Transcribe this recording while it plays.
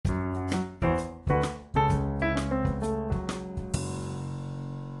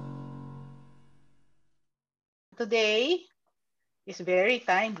today is very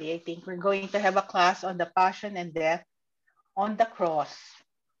timely. I think we're going to have a class on the passion and death on the cross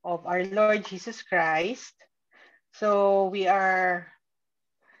of our Lord Jesus Christ. So we are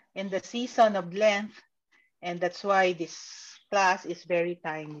in the season of Lent, and that's why this class is very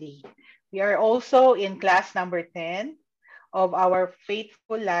timely. We are also in class number 10 of our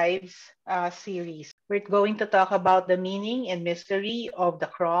Faithful Lives series. We're going to talk about the meaning and mystery of the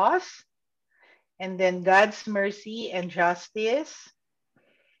cross, and then God's mercy and justice,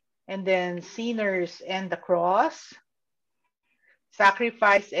 and then sinners and the cross,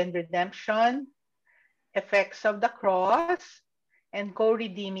 sacrifice and redemption, effects of the cross, and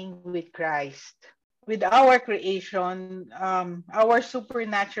co-redeeming with Christ. With our creation, our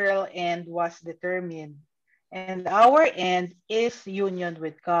supernatural end was determined, and our end is union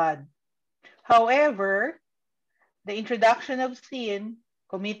with God. However, the introduction of sin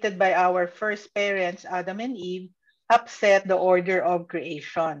committed by our first parents, Adam and Eve, upset the order of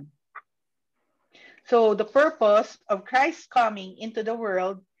creation. So the purpose of Christ's coming into the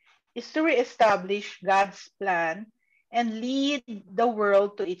world is to reestablish God's plan and lead the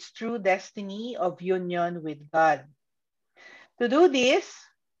world to its true destiny of union with God. To do this,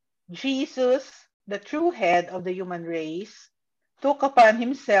 Jesus, the true head of the human race, took upon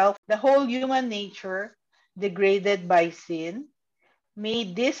himself the whole human nature degraded by sin,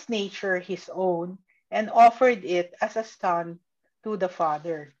 made this nature his own, and offered it as a son to the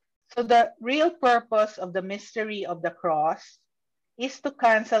Father. So the real purpose of the mystery of the cross is to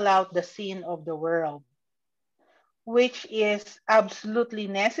cancel out the sin of the world, which is absolutely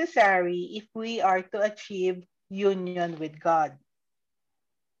necessary if we are to achieve union with God.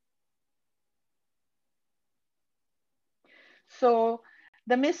 So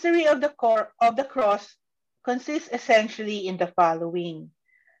the mystery of the cross consists essentially in the following: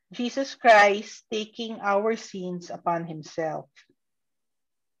 Jesus Christ taking our sins upon himself.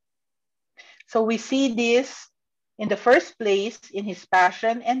 So we see this in the first place in his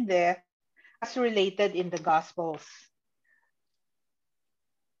passion and death as related in the Gospels.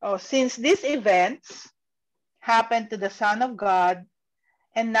 Since these events happened to the Son of God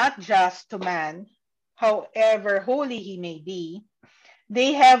and not just to man, however holy he may be,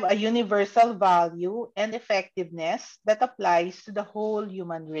 they have a universal value and effectiveness that applies to the whole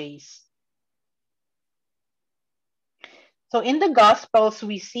human race. So in the Gospels,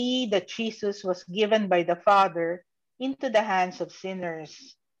 we see that Jesus was given by the Father into the hands of sinners.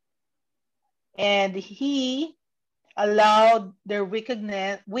 And he allowed their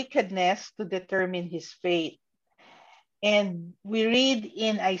wickedness to determine his fate. And we read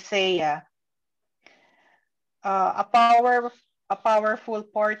in Isaiah a powerful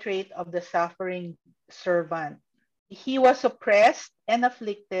portrait of the suffering servant. He was oppressed and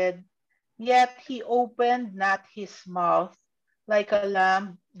afflicted, yet he opened not his mouth, like a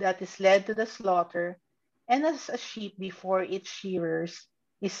lamb that is led to the slaughter, and as a sheep before its shearers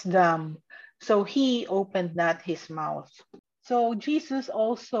is dumb, so he opened not his mouth. So Jesus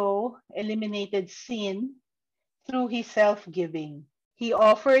also eliminated sin through his self-giving. He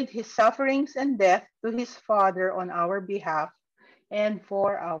offered his sufferings and death to his Father on our behalf and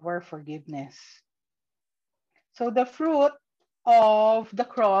for our forgiveness. So the fruit of the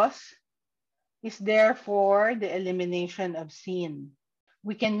cross is therefore the elimination of sin.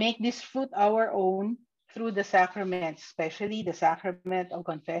 We can make this fruit our own through the sacraments, especially the sacrament of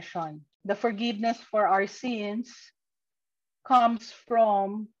confession. The forgiveness for our sins comes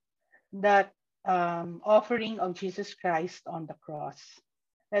from that offering of Jesus Christ on the cross.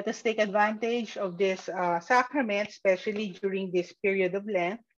 Let us take advantage of this sacrament, especially during this period of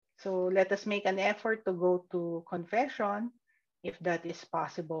Lent. So let us make an effort to go to confession if that is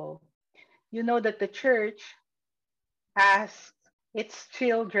possible. You know that the church asks its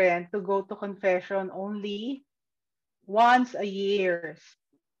children to go to confession only once a year.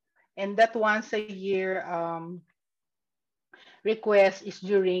 And that once a year request is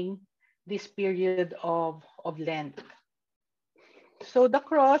during this period of Lent. So the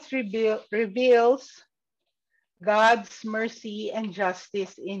cross reveals God's mercy and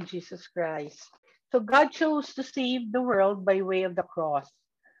justice in Jesus Christ. So God chose to save the world by way of the cross,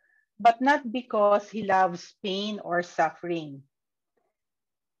 but not because he loves pain or suffering.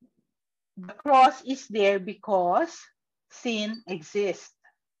 The cross is there because sin exists,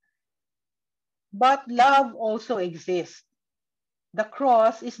 but love also exists. The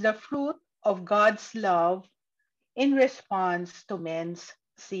cross is the fruit of God's love in response to men's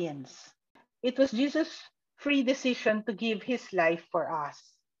sins. It was Jesus' free decision to give his life for us.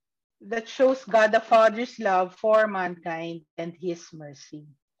 That shows God the Father's love for mankind and his mercy.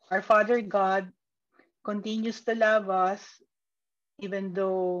 Our Father God, continues to love us even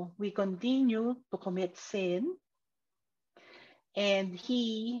though we continue to commit sin. And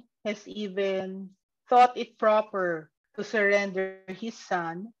he has even thought it proper to surrender his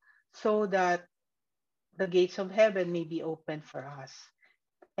son so that the gates of heaven may be opened for us.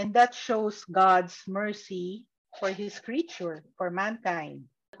 And that shows God's mercy for his creature, for mankind.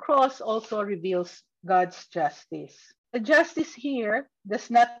 The cross also reveals God's justice. The justice here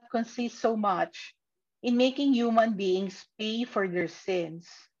does not consist so much in making human beings pay for their sins,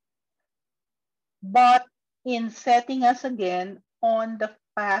 but in setting us again on the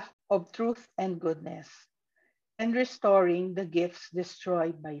path of truth and goodness and restoring the gifts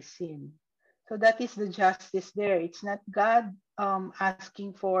destroyed by sin. So that is the justice there. It's not God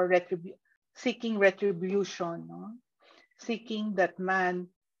asking for seeking retribution, no? Seeking that man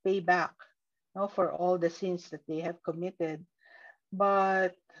pay back, no, for all the sins that they have committed.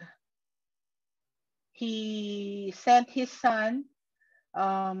 But he sent his son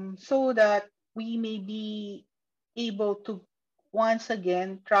so that we may be able to once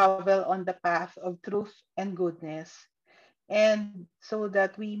again travel on the path of truth and goodness, and so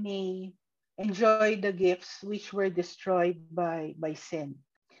that we may enjoy the gifts which were destroyed by sin.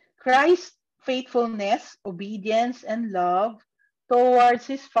 Christ's faithfulness, obedience, and love towards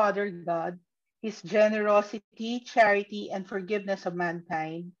his Father God, his generosity, charity, and forgiveness of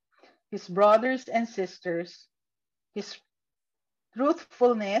mankind, his brothers and sisters, his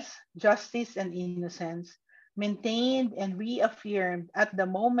truthfulness, justice, and innocence, maintained and reaffirmed at the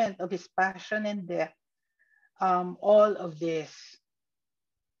moment of his passion and death, all of this.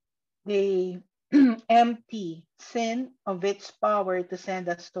 They empty sin of its power to send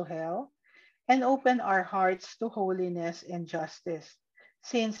us to hell and open our hearts to holiness and justice,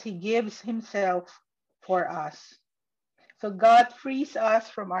 since he gives himself for us. So God frees us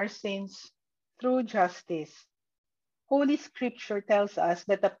from our sins through justice. Holy Scripture tells us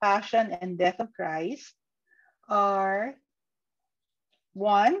that the passion and death of Christ are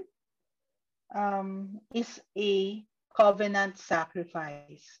one, is a covenant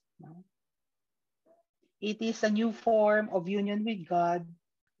sacrifice. No? It is a new form of union with God,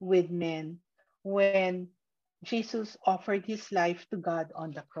 with men, when Jesus offered his life to God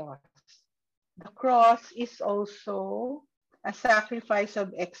on the cross. The cross is also a sacrifice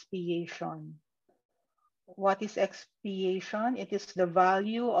of expiation. What is expiation? It is the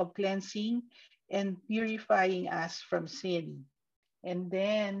value of cleansing and purifying us from sin. And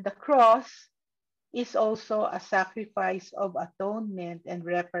then the cross is also a sacrifice of atonement and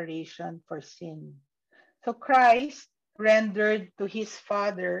reparation for sin. So Christ rendered to his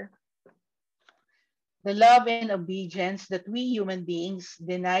Father the love and obedience that we human beings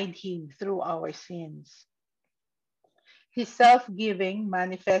denied him through our sins. His self-giving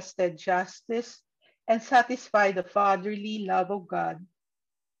manifested justice and satisfied the fatherly love of God,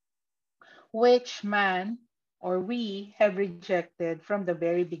 which man or we have rejected from the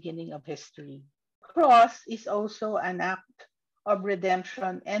very beginning of history. Cross is also an act of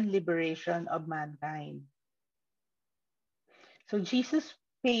redemption and liberation of mankind. So Jesus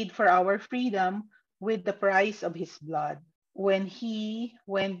paid for our freedom with the price of his blood when he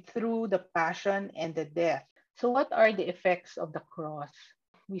went through the passion and the death. So what are the effects of the cross?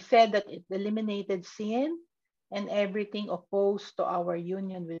 We said that it eliminated sin and everything opposed to our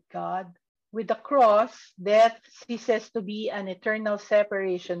union with God. With the cross, death ceases to be an eternal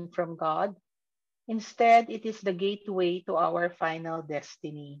separation from God. Instead, it is the gateway to our final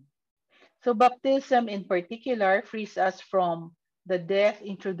destiny. So baptism in particular frees us from the death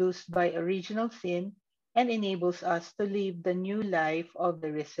introduced by original sin and enables us to live the new life of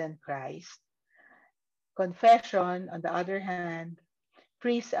the risen Christ. Confession, on the other hand,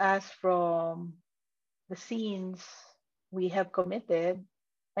 frees us from the sins we have committed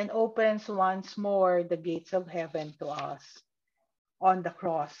and opens once more the gates of heaven to us on the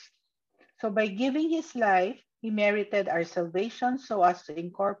cross. So by giving his life, he merited our salvation so as to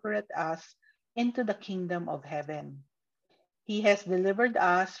incorporate us into the kingdom of heaven. He has delivered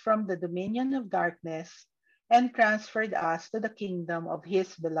us from the dominion of darkness and transferred us to the kingdom of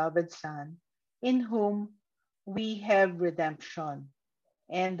his beloved Son, in whom we have redemption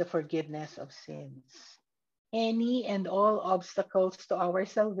and the forgiveness of sins. Any and all obstacles to our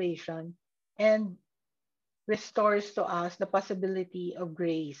salvation and restores to us the possibility of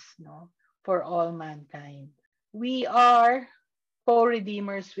grace, no, for all mankind. We are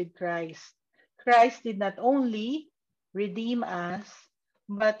co-redeemers with Christ. Christ did not only redeem us,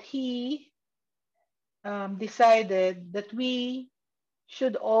 but he decided that we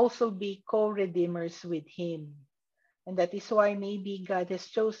should also be co-redeemers with him. And that is why maybe God has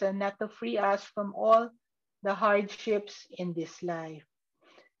chosen not to free us from all the hardships in this life.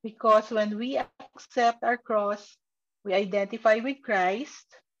 Because when we accept our cross, we identify with Christ,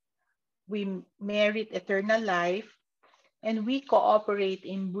 we merit eternal life, and we cooperate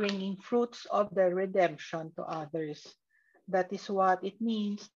in bringing fruits of the redemption to others. That is what it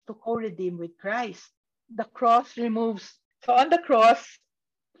means to co-redeem with Christ. The cross removes, so on the cross,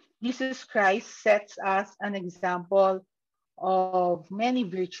 Jesus Christ sets us an example of many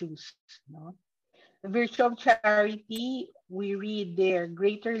virtues. No? The virtue of charity, we read there,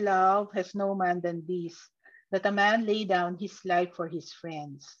 greater love has no man than this, that a man lay down his life for his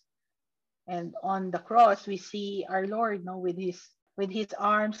friends. And on the cross, we see our Lord, no, with his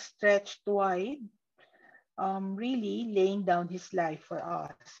arms stretched wide, really laying down his life for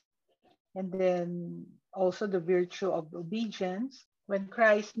us. And then also the virtue of obedience, when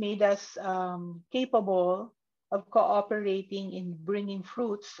Christ made us capable of cooperating in bringing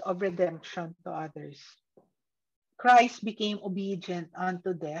fruits of redemption to others. Christ became obedient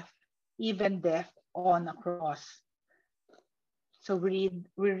unto death, even death on a cross. So we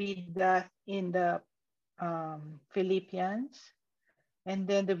read that in the Philippians, and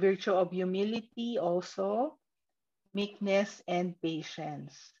then the virtue of humility also, meekness and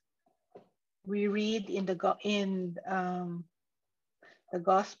patience. We read in the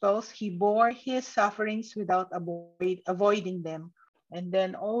Gospels, he bore his sufferings without avoiding them. And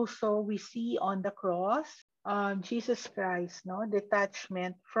then also we see on the cross, Jesus Christ, no,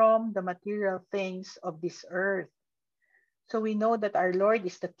 detachment from the material things of this earth. So we know that our Lord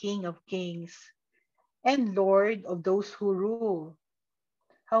is the King of kings and Lord of those who rule.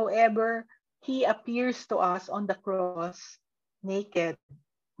 However, he appears to us on the cross naked,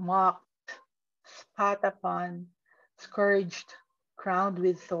 mocked, spat upon, scourged, crowned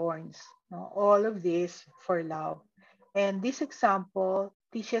with thorns. No, all of this for love. And this example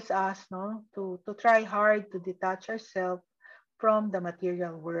teaches us, no, to try hard to detach ourselves from the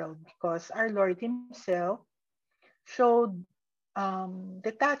material world, because our Lord himself showed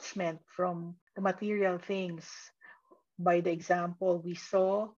detachment from the material things by the example we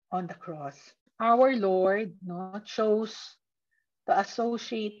saw on the cross. Our Lord, no, chose to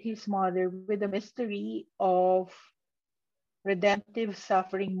associate his mother with the mystery of redemptive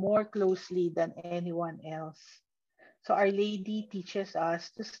suffering more closely than anyone else. So Our Lady teaches us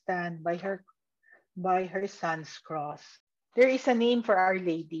to stand by her son's cross. There is a name for Our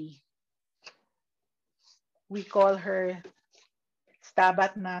Lady. We call her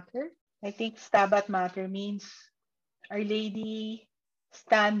Stabat Mater. I think Stabat Mater means Our Lady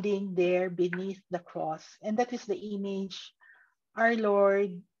standing there beneath the cross. And that is the image our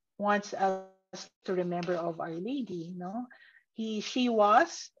Lord wants us to remember of Our Lady. No, she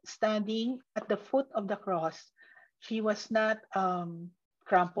was standing at the foot of the cross. She was not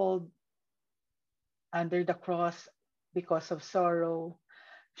crumpled under the cross because of sorrow.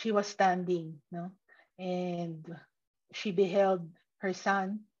 She was standing, no, and she beheld her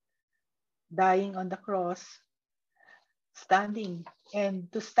son dying on the cross, standing,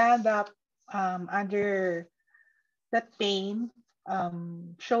 and to stand up under that pain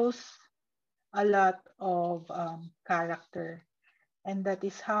shows a lot of character, and that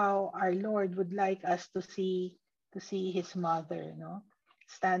is how our Lord would like us to see his mother, no,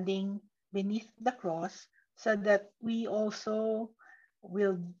 standing beneath the cross, so that we also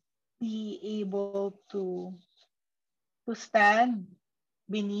will be able to stand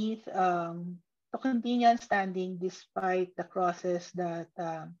beneath, to continue on standing despite the crosses that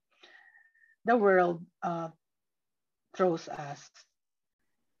the world throws us.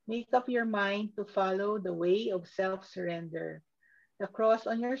 Make up your mind to follow the way of self surrender, the cross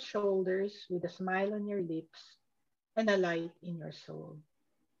on your shoulders with a smile on your lips and a light in your soul.